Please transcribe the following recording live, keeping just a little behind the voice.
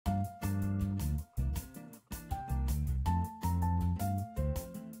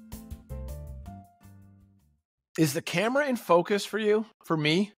Is the camera in focus for you? For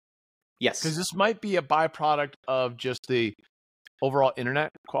me? Yes. Because this might be a byproduct of just the overall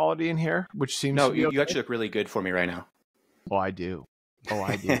internet quality in here, which seems to be okay. You actually look really good for me right now. Oh, I do. Oh,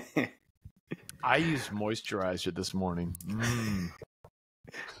 I do. I used moisturizer this morning.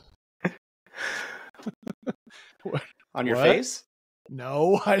 On your face?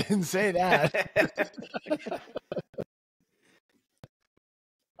 No, I didn't say that.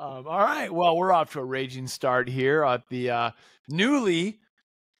 All right. Well, we're off to a raging start here at the newly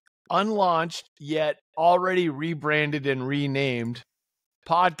unlaunched yet already rebranded and renamed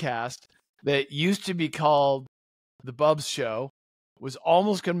podcast that used to be called The Bubs Show, was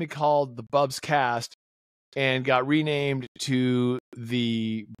almost going to be called The Bubs Cast, and got renamed to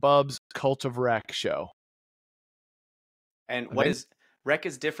the Bubs Cult of Rec Show. And what is rec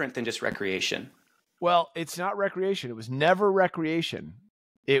is different than just recreation? Well, it's not recreation. It was never recreation.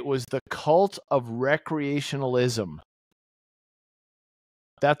 It was the Cult of Recreationalism.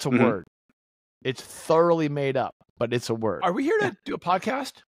 That's a word. It's thoroughly made up, but it's a word. Are we here to do a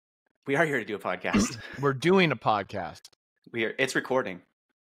podcast? We are here to do a podcast. We're doing a podcast. It's recording.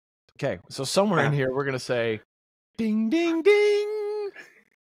 Okay, so somewhere in here we're going to say, ding, ding, ding.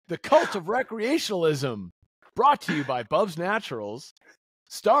 The Cult of Recreationalism, brought to you by Bubs Naturals,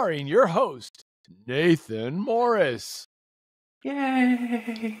 starring your host, Nathan Morris.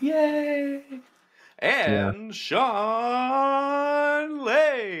 Yay! Yay! And Sean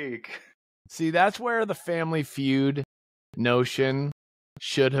Lake. See, that's where the Family Feud notion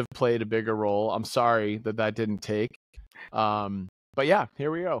should have played a bigger role. I'm sorry that didn't take. But yeah,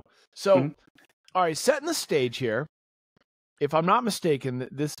 here we go. So, all right, setting the stage here. If I'm not mistaken,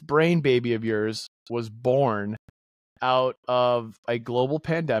 this brain baby of yours was born out of a global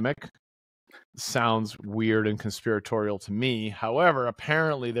pandemic. Sounds weird and conspiratorial to me. However,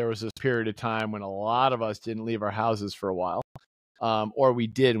 apparently there was this period of time when a lot of us didn't leave our houses for a while, or we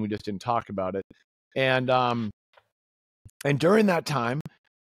did and we just didn't talk about it. And during that time,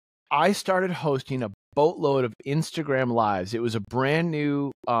 I started hosting a boatload of Instagram lives. It was a brand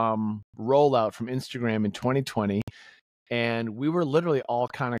new rollout from Instagram in 2020, and we were literally all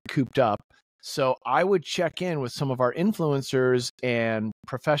kind of cooped up. So I would check in with some of our influencers and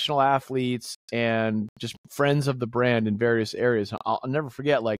professional athletes and just friends of the brand in various areas. I'll never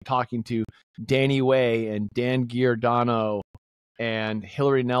forget like talking to Danny Way and Dan Giordano and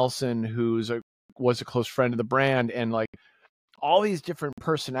Hillary Nelson, was a close friend of the brand, and like all these different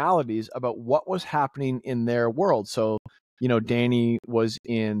personalities about what was happening in their world. So, you know, Danny was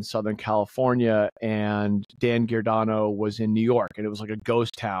in Southern California and Dan Giordano was in New York, and it was like a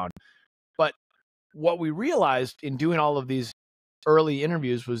ghost town. But what we realized in doing all of these early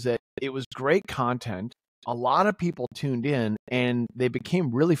interviews was that it was great content. A lot of people tuned in and they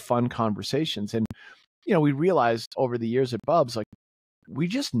became really fun conversations. And, you know, we realized over the years at Bubs, like, we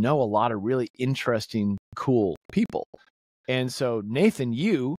just know a lot of really interesting, cool people. And so Nathan,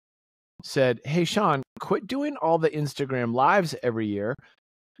 you said, hey, Sean, quit doing all the Instagram lives every year.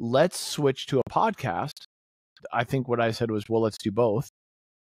 Let's switch to a podcast. I think what I said was, well, let's do both.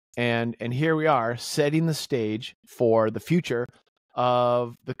 And here we are setting the stage for the future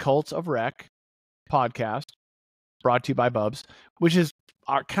of the Cult of Rec podcast, brought to you by Bubs, which is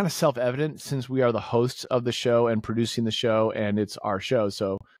kind of self-evident since we are the hosts of the show and producing the show, and it's our show.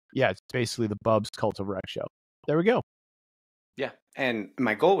 So yeah, it's basically the Bubs Cult of Rec show. There we go. Yeah, and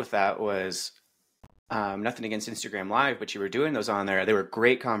my goal with that was nothing against Instagram Live, but you were doing those on there. They were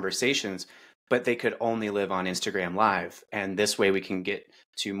great conversations, but they could only live on Instagram Live. And this way we can get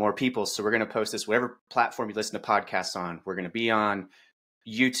to more people. So we're going to post this, whatever platform you listen to podcasts on. We're going to be on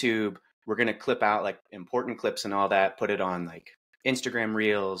YouTube. We're going to clip out like important clips and all that, put it on like Instagram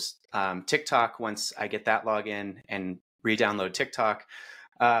Reels, TikTok once I get that login and re-download TikTok.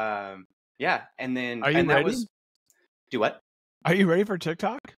 Yeah. And then Are you ready? Do what? Are you ready for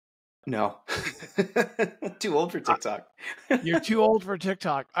TikTok? No. Too old for TikTok. You're too old for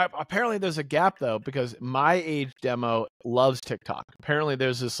TikTok. Apparently there's a gap though, because my age demo loves TikTok. Apparently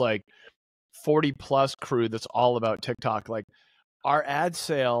there's this like 40 plus crew that's all about TikTok. Like our ad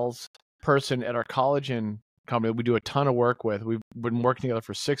sales person at our collagen company, we do a ton of work with. We've been working together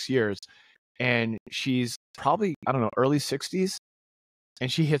for 6 years, and she's probably, I don't know, early 60s.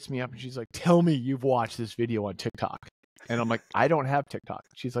 And she hits me up and she's like, tell me you've watched this video on TikTok. And I'm like, I don't have TikTok.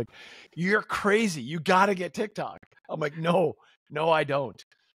 She's like, you're crazy. You got to get TikTok. I'm like, no, I don't.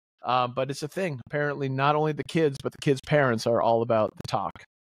 But it's a thing. Apparently, not only the kids, but the kids' parents are all about the talk.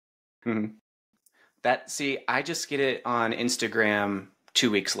 Mm-hmm. I just get it on Instagram 2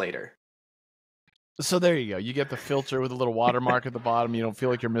 weeks later. So there you go. You get the filter with a little watermark at the bottom. You don't feel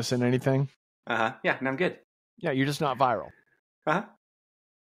like you're missing anything. Yeah, and I'm good. Yeah, you're just not viral. Uh-huh.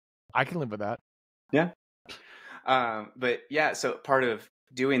 I can live with that. Yeah. But yeah, so part of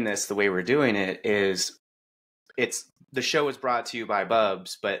doing this the way we're doing it is the show is brought to you by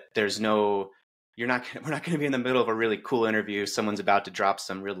Bubs, but we're not going to be in the middle of a really cool interview. Someone's about to drop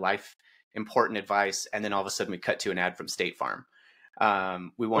some real life important advice, and then all of a sudden we cut to an ad from State Farm.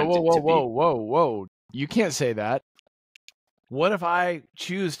 We want whoa. You can't say that. What if I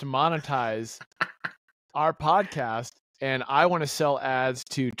choose to monetize our podcast and I want to sell ads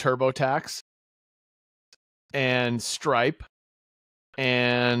to TurboTax and Stripe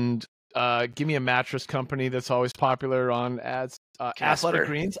and give me a mattress company that's always popular on ads? Athletic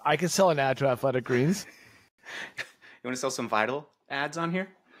Greens. I could sell an ad to Athletic Greens. You want to sell some Vital ads on here?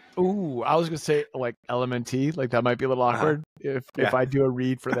 Ooh, I was going to say like LMNT. Like that might be a little awkward if I do a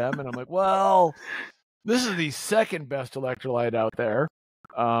read for them and I'm like, well, this is the second best electrolyte out there.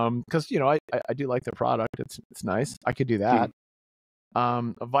 Because I do like the product. It's nice. I could do that.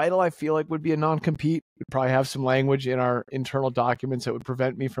 Vital, I feel like would be a non-compete. We'd probably have some language in our internal documents that would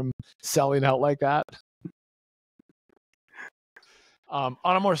prevent me from selling out like that. On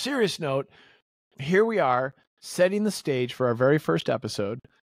a more serious note, here we are setting the stage for our very first episode,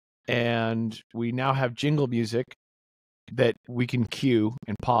 and we now have jingle music that we can cue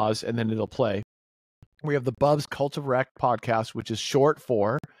and pause, and then it'll play. We have the Bubs Cult of Rec podcast, which is short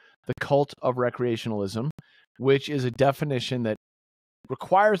for the Cult of Recreationalism, which is a definition that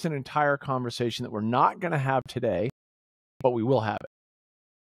requires an entire conversation that we're not going to have today, but we will have it.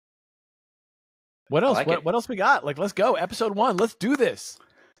 What else? What else we got? Like, let's go. Episode 1. Let's do this.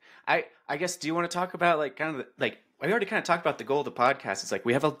 I guess, do you want to talk about we already kind of talked about the goal of the podcast. It's like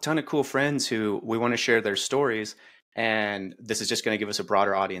we have a ton of cool friends who we want to share their stories, and this is just going to give us a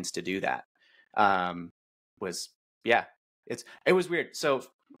broader audience to do that. It was weird. So,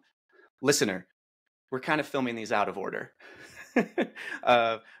 listener, we're kind of filming these out of order.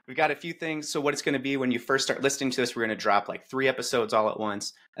 We've got a few things. So what it's going to be when you first start listening to this, we're going to drop like 3 episodes all at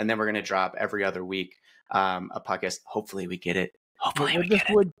once, and then we're going to drop every other week a podcast. Hopefully we get it.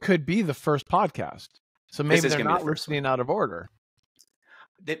 Could be the first podcast. So maybe they're not listening out of order.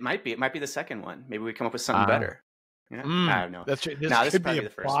 It might be. It might be the second one. Maybe we come up with something better. Yeah? I don't know. That's true. This could be a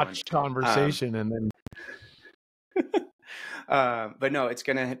botched conversation, and then. But no, it's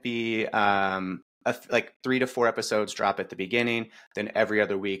going to be like 3 to 4 episodes drop at the beginning. Then every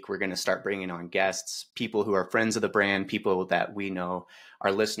other week, we're going to start bringing on guests, people who are friends of the brand, people that we know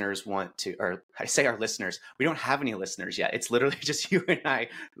our listeners want to, or I say our listeners, we don't have any listeners yet. It's literally just you and I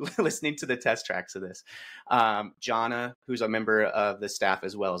listening to the test tracks of this. Jonna, who's a member of the staff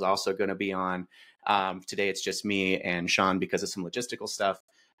as well, is also going to be on. Today, it's just me and Sean because of some logistical stuff.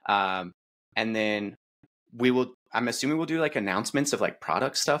 And then I'm assuming we'll do like announcements of like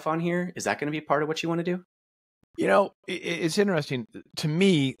product stuff on here. Is that going to be part of what you want to do? It's interesting. To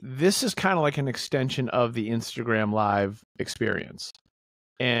me, this is kind of like an extension of the Instagram Live experience.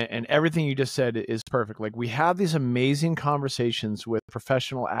 And everything you just said is perfect. Like, we have these amazing conversations with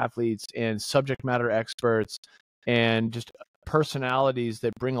professional athletes and subject matter experts and just personalities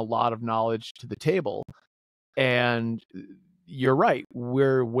that bring a lot of knowledge to the table. And you're right.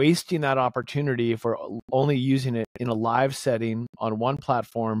 We're wasting that opportunity if we're only using it in a live setting on one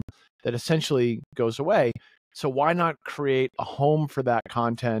platform that essentially goes away. So why not create a home for that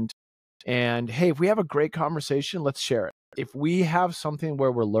content? And hey, if we have a great conversation, let's share it. If we have something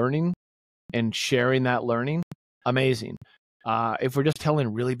where we're learning and sharing that learning, amazing. If we're just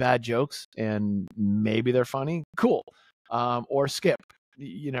telling really bad jokes and maybe they're funny, cool. Or skip.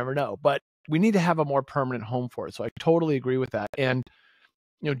 You never know. But we need to have a more permanent home for it. So I totally agree with that. And,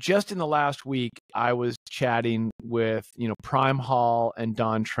 just in the last week, I was chatting with, Prime Hall and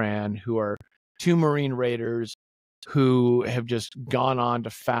Don Tran, who are 2 Marine Raiders who have just gone on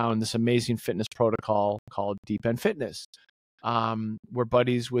to found this amazing fitness protocol called Deep End Fitness. We're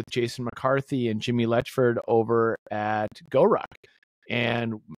buddies with Jason McCarthy and Jimmy Letchford over at GoRuck.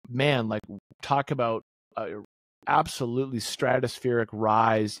 And man, like, talk about absolutely stratospheric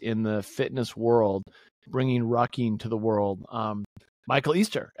rise in the fitness world, bringing rucking to the world. Michael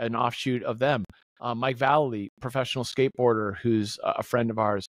Easter, an offshoot of them. Mike Vallely, professional skateboarder who's a friend of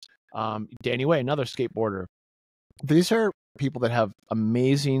ours. Danny Way, another skateboarder. These are people that have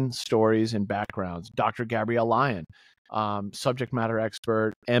amazing stories and backgrounds. Dr. Gabrielle Lyon, subject matter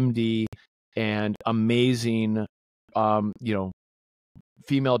expert, MD, and amazing,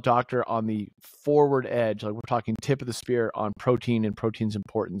 female doctor on the forward edge. Like, we're talking tip of the spear on protein and protein's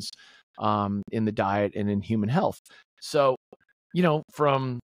importance in the diet and in human health. So,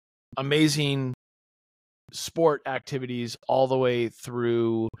 from amazing sport activities all the way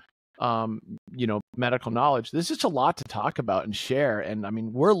through medical knowledge. There's just a lot to talk about and share. And I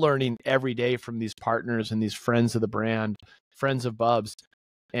mean, we're learning every day from these partners and these friends of the brand, friends of Bubs.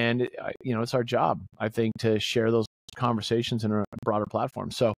 And, it's our job, I think, to share those conversations in a broader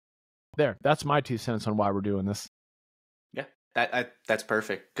platform. So that's my 2 cents on why we're doing this. Yeah, that's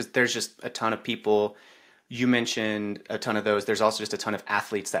perfect, because there's just a ton of people. You mentioned a ton of those. There's also just a ton of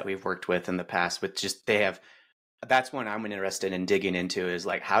athletes that we've worked with in the past with just, that's one I'm interested in digging into, is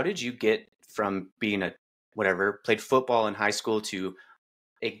like, how did you get from being played football in high school to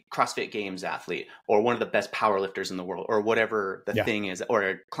a CrossFit Games athlete, or one of the best powerlifters in the world, or whatever the thing is,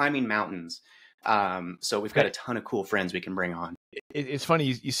 or climbing mountains. So we've got a ton of cool friends we can bring on. It's funny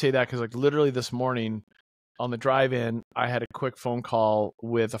you say that, because like literally this morning on the drive-in, I had a quick phone call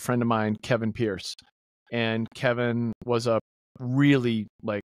with a friend of mine, Kevin Pierce. And Kevin was a really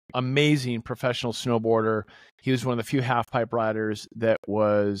amazing professional snowboarder. He was one of the few half pipe riders that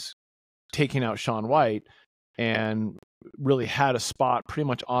was taking out Shaun White, and really had a spot pretty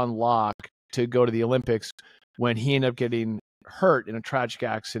much on lock to go to the Olympics, when he ended up getting hurt in a tragic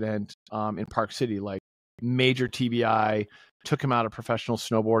accident in Park City, major TBI, took him out of professional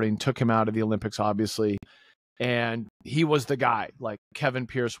snowboarding, took him out of the Olympics, obviously. And he was the guy. Kevin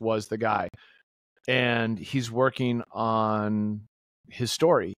Pierce was the guy. And he's working on his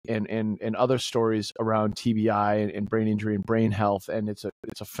story and other stories around TBI and brain injury and brain health. And it's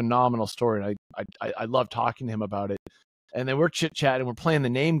a phenomenal story. And I love talking to him about it. And then we're chit-chatting, we're playing the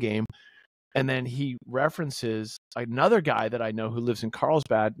name game. And then he references another guy that I know who lives in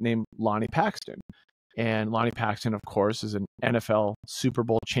Carlsbad named Lonnie Paxton. And Lonnie Paxton, of course, is an NFL Super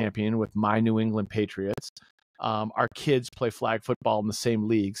Bowl champion with my New England Patriots. Our kids play flag football in the same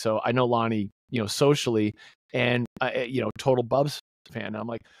league. So I know Lonnie, socially, and, total Bubs fan. And I'm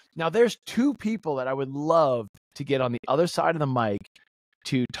like, now there's 2 people that I would love to get on the other side of the mic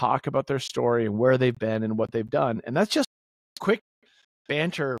to talk about their story and where they've been and what they've done. And that's just quick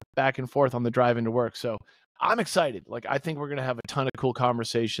banter back and forth on the drive into work. So I'm excited. I think we're going to have a ton of cool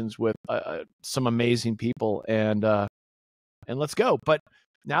conversations with some amazing people, and let's go. But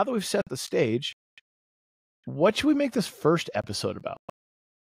now that we've set the stage, what should we make this first episode about?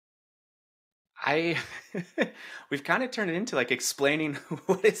 We've kind of turned it into explaining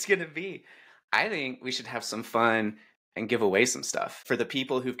what it's going to be. I think we should have some fun and give away some stuff for the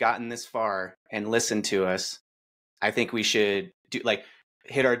people who've gotten this far and listened to us. I think we should do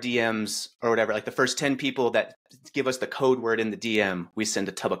hit our DMs or whatever. The first 10 people that give us the code word in the DM, we send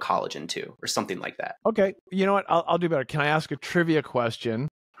a tub of collagen to, or something like that. Okay. You know what? I'll do better. Can I ask a trivia question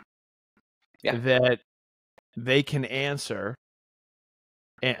that they can answer,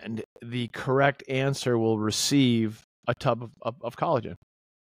 and the correct answer will receive a tub of collagen?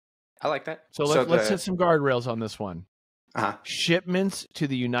 I like that. So let's hit some guardrails on this one. Shipments to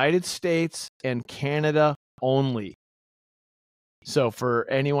the United States and Canada only. So for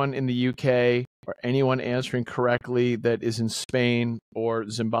anyone in the UK or anyone answering correctly that is in Spain or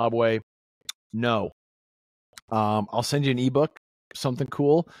Zimbabwe, no. I'll send you an ebook, something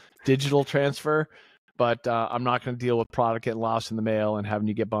cool, digital transfer, but I'm not going to deal with product getting lost in the mail and having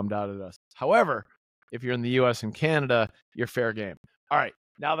you get bummed out at us. However, if you're in the US and Canada, you're fair game. All right,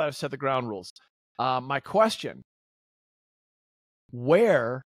 now that I've set the ground rules, my question: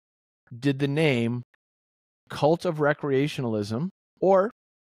 where did the name Cult of Recreationalism or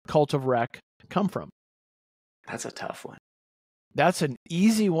Cult of Rec come from? That's a tough one. That's an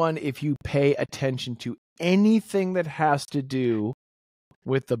easy one if you pay attention to anything that has to do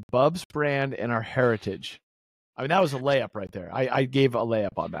with the Bubs brand and our heritage. I mean, that was a layup right there. I gave a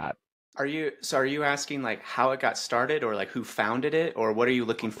layup on that. Are you asking how it got started, or who founded it, or what are you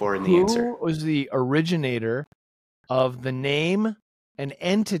looking for in the answer? Who was the originator of the name and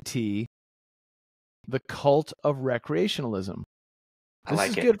entity, the Cult of Recreationalism? This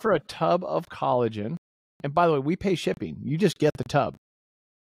is good for a tub of collagen. And by the way, we pay shipping. You just get the tub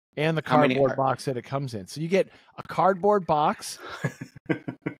and the cardboard box that it comes in. So you get a cardboard box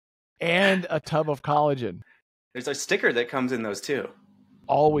and a tub of collagen. There's a sticker that comes in those too.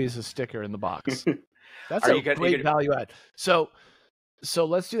 Always a sticker in the box. That's a great value add. So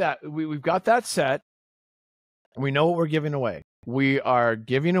let's do that. We've got that set. We know what we're giving away. We are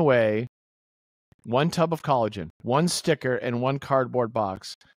giving away 1 tub of collagen, 1 sticker, and 1 cardboard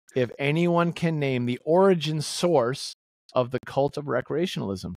box. If anyone can name the origin source of the Cult of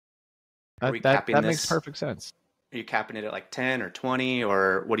Recreationalism, that makes perfect sense. Are you capping it at 10 or 20,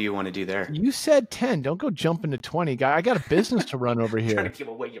 or what do you want to do there? You said 10. Don't go jumping to 20, guy. I got a business to run over here. Trying to give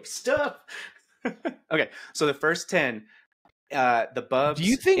away your stuff. Okay, so the first 10, the Bubs Do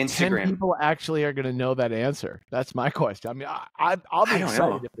you think Instagram. 10 people actually are going to know that answer? That's my question. I mean, I'll be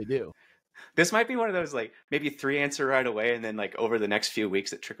excited if they do. This might be one of those, like, maybe 3 answer right away, and then, like, over the next few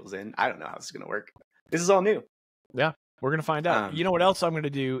weeks it trickles in. I don't know how this is going to work. This is all new. Yeah, we're going to find out. You know what else I'm going to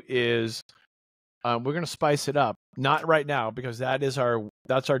do is we're going to spice it up. Not right now, because that's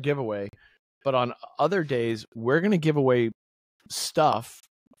our giveaway. But on other days, we're going to give away stuff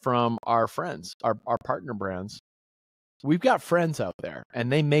from our friends, our partner brands. We've got friends out there,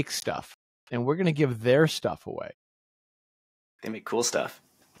 and they make stuff, and we're going to give their stuff away. They make cool stuff.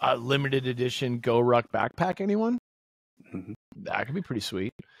 A limited edition Go Ruck backpack, anyone? Mm-hmm. That could be pretty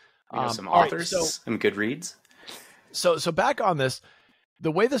sweet. We know some authors, some good reads. So back on this,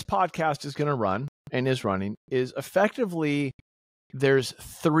 the way this podcast is going to run and is running is effectively there's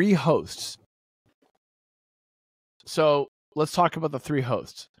 3 hosts. So let's talk about the 3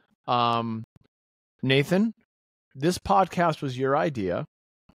 hosts. Nathan, this podcast was your idea,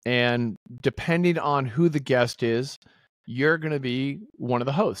 and depending on who the guest is, you're going to be one of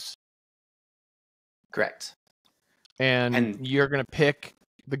the hosts. Correct. And you're going to pick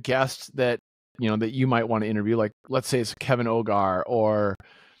the guests that you might want to interview. Like, let's say it's Kevin Ogar or,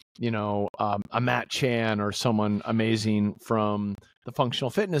 a Matt Chan or someone amazing from the functional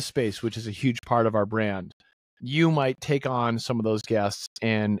fitness space, which is a huge part of our brand. You might take on some of those guests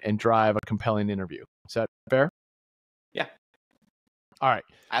and drive a compelling interview. Is that fair? Yeah. All right.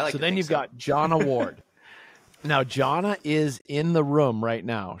 So then you've got Jonna Ward. Now, Jonna is in the room right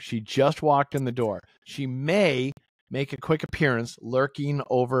now. She just walked in the door. She may make a quick appearance lurking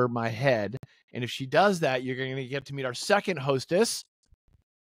over my head. And if she does that, you're going to get to meet our second hostess.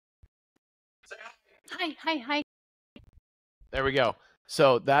 Hi. There we go.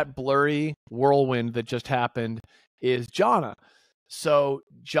 So that blurry whirlwind that just happened is Jonna. So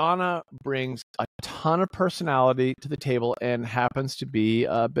Jonna brings a ton of personality to the table and happens to be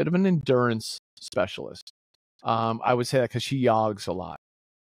a bit of an endurance specialist. I would say that because she jogs a lot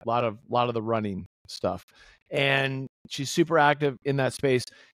of the running stuff, and she's super active in that space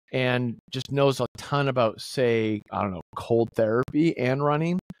and just knows a ton about, say, I don't know, cold therapy and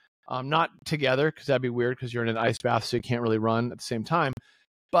running. Not together, because that'd be weird because you're in an ice bath, so you can't really run at the same time.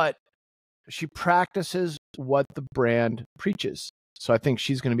 But she practices what the brand preaches. So I think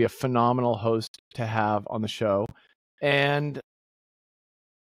she's going to be a phenomenal host to have on the show. And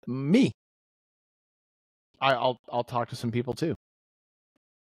me. I'll talk to some people too.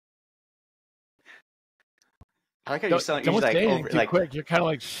 I like how you're selling. Don't like say over, too like quick. You're kind of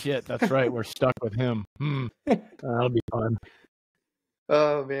like, shit. That's right. We're stuck with him. That'll be fun.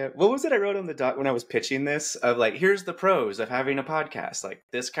 Oh man, what was it I wrote on the doc when I was pitching this? Of like, here's the pros of having a podcast. Like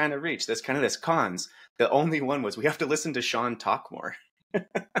this kind of reach, this cons. The only one was we have to listen to Sean talk more.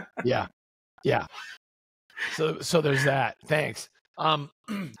 Yeah. So there's that. Thanks.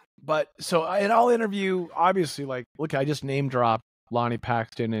 But so I'll interview, obviously, like, look, I just name dropped Lonnie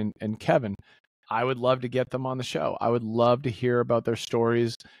Paxton and Kevin. I would love to get them on the show. I would love to hear about their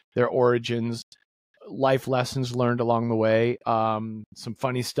stories, their origins, life lessons learned along the way. Some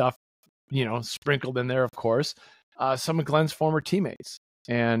funny stuff, sprinkled in there, of course. Some of Glenn's former teammates.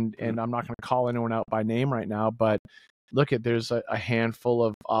 And I'm not going to call anyone out by name right now, but there's a handful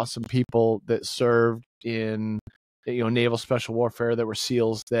of awesome people that served in naval special warfare that were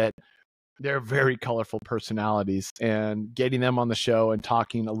SEALs, that they're very colorful personalities, and getting them on the show and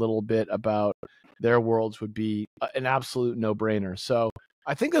talking a little bit about their worlds would be an absolute no-brainer. So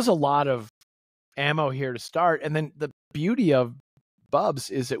I think there's a lot of ammo here to start. And then the beauty of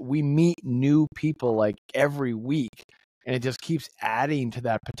Bubs is that we meet new people like every week, and it just keeps adding to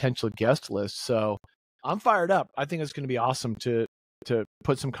that potential guest list. So I'm fired up. I think it's going to be awesome to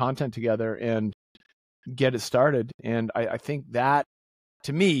put some content together and get it started. And I think that,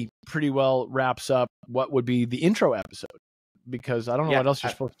 to me, pretty well wraps up what would be the intro episode, because I don't know what else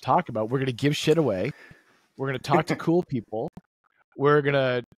you're supposed to talk about. We're going to give shit away. We're going to talk to cool people. We're going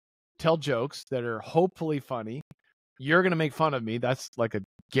to tell jokes that are hopefully funny. You're going to make fun of me. That's like a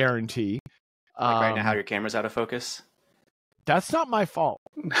guarantee. Like right now, how your camera's out of focus. That's not my fault.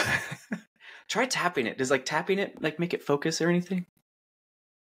 Try tapping it. Does tapping it make it focus or anything?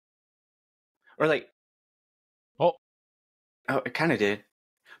 Or oh, it kind of did.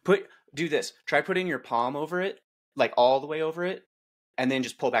 Do this. Try putting your palm over it, all the way over it, and then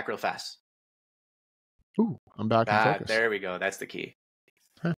just pull back real fast. Ooh, I'm back in focus. There we go. That's the key.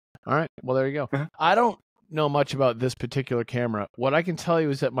 Huh. All right. Well, there you go. I don't know much about this particular camera. What I can tell you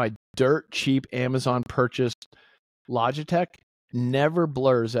is that my dirt cheap Amazon purchased Logitech never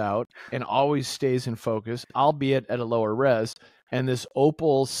blurs out and always stays in focus, albeit at a lower res. And this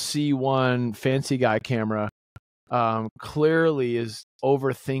Opal C1 fancy guy camera clearly is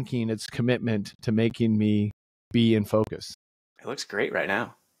overthinking its commitment to making me be in focus. It looks great right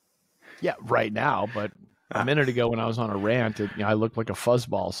now. Yeah, right now, but a minute ago when I was on a rant, I looked like a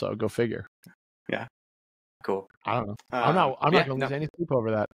fuzzball. So go figure. Yeah, cool. I don't know. I'm not going to lose any sleep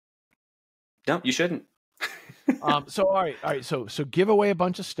over that. No, you shouldn't. So all right. So give away a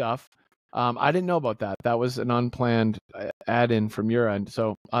bunch of stuff. I didn't know about that. That was an unplanned add-in from your end.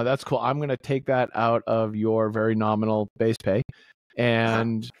 So that's cool. I'm going to take that out of your very nominal base pay,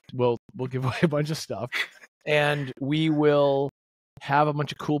 and we'll give away a bunch of stuff, and we will have a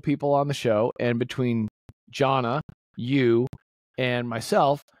bunch of cool people on the show. And between Jonna, you, and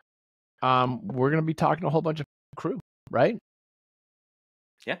myself, we're going to be talking to a whole bunch of crew, right?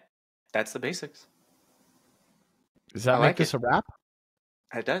 Yeah, that's the basics. Does that make this a wrap?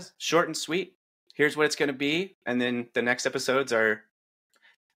 It does. Short and sweet. Here's what it's going to be. And then the next episodes are...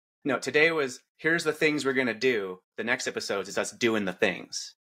 No, today was, here's the things we're going to do. The next episodes is us doing the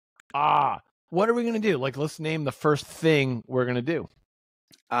things. What are we going to do? Like, let's name the first thing we're going to do.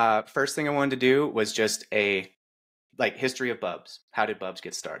 First thing I wanted to do was just a history of Bubs. How did Bubs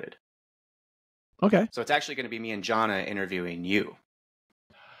get started? Okay. So it's actually going to be me and Jonna interviewing you.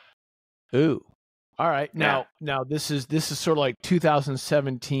 Ooh. All right. Now this is sort of like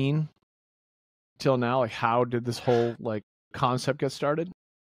 2017 till now. Like, how did this whole concept get started?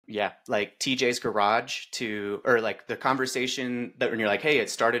 Yeah, like TJ's garage or the conversation that when you're like, hey,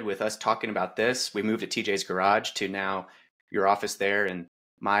 it started with us talking about this. We moved to TJ's garage to now your office there and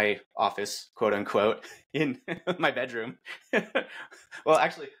my office, quote unquote, in my bedroom. Well,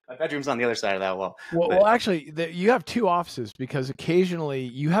 actually, my bedroom's on the other side of that wall. Well, actually, you have two offices because occasionally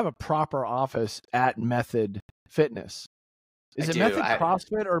you have a proper office at Method Fitness. Is it Method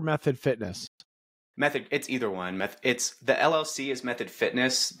CrossFit or Method Fitness? Method, it's either one. It's the LLC is Method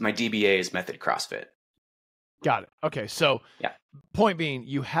Fitness. My DBA is Method CrossFit. Got it. Okay, so point being,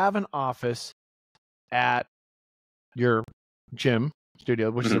 you have an office at your gym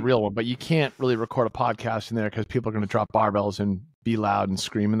studio, which is a real one, but you can't really record a podcast in there because people are going to drop barbells and be loud and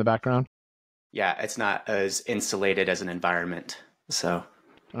scream in the background. Yeah, it's not as insulated as an environment. So,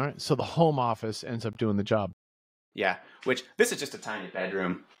 all right. So the home office ends up doing the job. Yeah, which this is just a tiny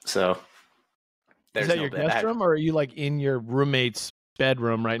bedroom. So, is that your guest room, or are you in your roommate's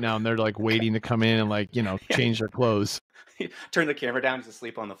bedroom right now, and they're waiting to come in and change their clothes? Turn the camera down to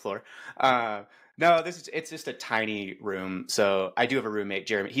sleep on the floor. No, it's just a tiny room. So I do have a roommate,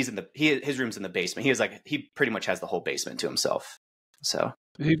 Jeremy. His room's in the basement. He pretty much has the whole basement to himself. So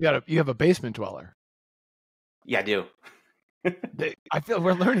you have a basement dweller. Yeah, I do. I feel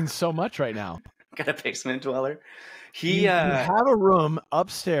we're learning so much right now. Got a basement dweller. You have a room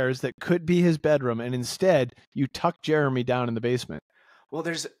upstairs that could be his bedroom, and instead you tuck Jeremy down in the basement. Well,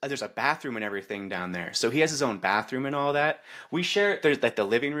 there's a bathroom and everything down there. So he has his own bathroom and all that. We share, there's the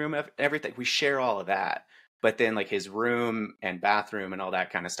living room of everything. We share all of that. But then his room and bathroom and all that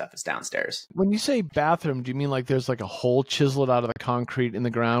kind of stuff is downstairs. When you say bathroom, do you mean there's a hole chiseled out of the concrete in the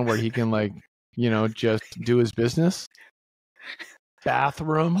ground where he can just do his business?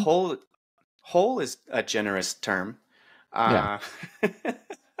 Bathroom? Hole is a generous term. Yeah.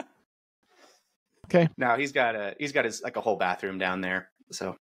 Okay. No, he's got his a whole bathroom down there.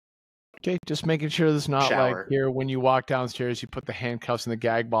 So okay, just making sure there's not shower. Here when you walk downstairs, you put the handcuffs and the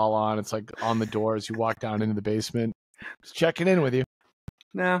gag ball on. It's on the door as you walk down into the basement. Just checking in with you.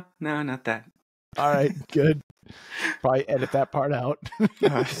 No, not that. All right, good. Probably edit that part out.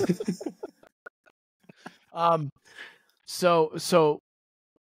 So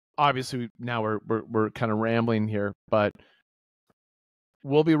obviously now we're kind of rambling here, but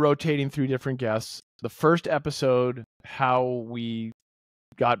we'll be rotating through different guests. The first episode, how we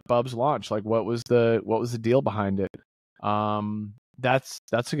got Bub's launch, what was the deal behind it? That's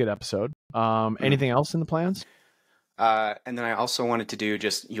a good episode. Anything else in the plans? And then I also wanted to do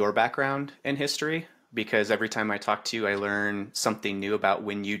just your background in history, because every time I talk to you, I learn something new about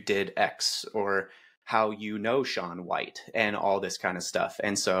when you did X or how Shaun White and all this kind of stuff.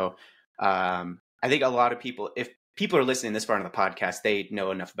 And so I think a lot of people, if people are listening this far into the podcast, they know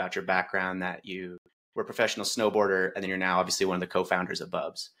enough about your background that you were a professional snowboarder, and then you're now obviously one of the co-founders of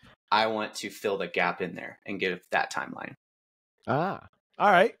Bubs. I want to fill the gap in there and give that timeline. All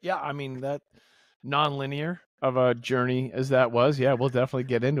right. Yeah, I mean, that non-linear of a journey as that was, yeah, we'll definitely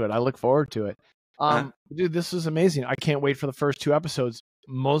get into it. I look forward to it. Dude, this is amazing. I can't wait for the first 2 episodes,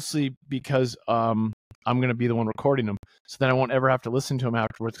 mostly because I'm going to be the one recording them, so then I won't ever have to listen to them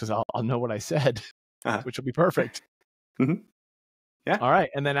afterwards because I'll know what I said, which will be perfect. Mm-hmm. Yeah. All right.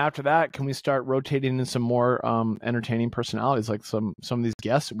 And then after that, can we start rotating in some more entertaining personalities, like some of these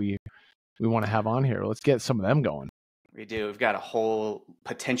guests we we want to have on here. Let's get some of them going. We do. We've got a whole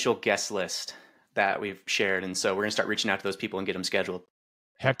potential guest list that we've shared. And so we're going to start reaching out to those people and get them scheduled.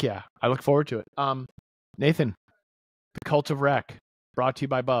 Heck yeah. I look forward to it. Nathan, the Cult of Rec, brought to you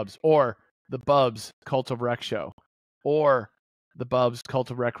by Bubs, or the Bubs Cult of Rec show, or the Bubs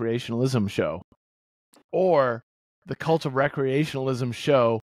Cult of Recreationalism show, or the Cult of Recreationalism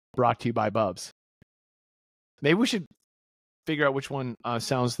show brought to you by Bubs. Maybe we should figure out which one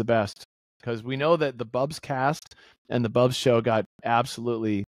sounds the best, because we know that the Bubs cast and the Bubs show got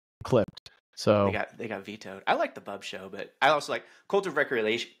absolutely clipped. So they got vetoed. I like the Bubs show, but I also like Cult of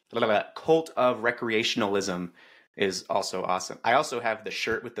Recreationalism is also awesome. I also have the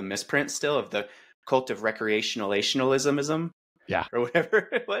shirt with the misprint still of the Cult of Recreationalism. Yeah. Or whatever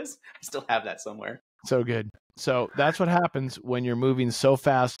it was. I still have that somewhere. So good. So that's what happens when you're moving so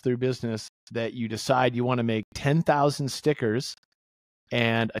fast through business that you decide you want to make 10,000 stickers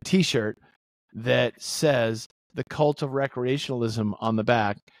and a t-shirt that says the Cult of Recreationalism on the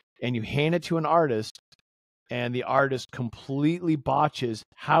back, and you hand it to an artist, and the artist completely botches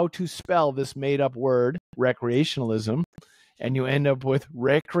how to spell this made-up word, recreationalism, and you end up with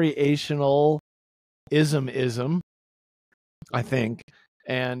recreationalism, I think.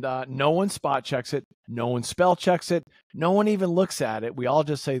 And no one spot checks it. No one spell checks it. No one even looks at it. We all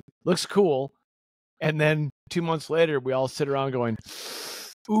just say, looks cool. And then 2 months later, we all sit around going,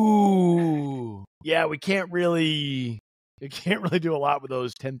 ooh, yeah, we can't really do a lot with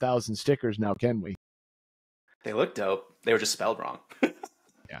those 10,000 stickers now, can we? They look dope. They were just spelled wrong.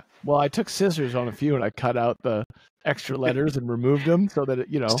 Yeah. Well, I took scissors on a few and I cut out the extra letters and removed them so that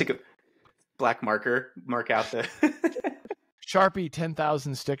it, Just take a black marker, mark out the Sharpie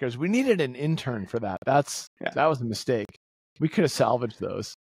 10,000 stickers. We needed an intern for that. That was a mistake. We could have salvaged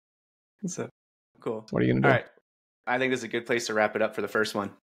those. So cool. What are you going to do? All right. I think this is a good place to wrap it up for the first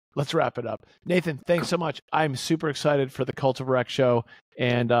one. Let's wrap it up. Nathan, thanks so much. I'm super excited for the Cult of Rec show,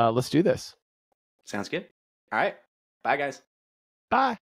 and let's do this. Sounds good. All right. Bye, guys. Bye.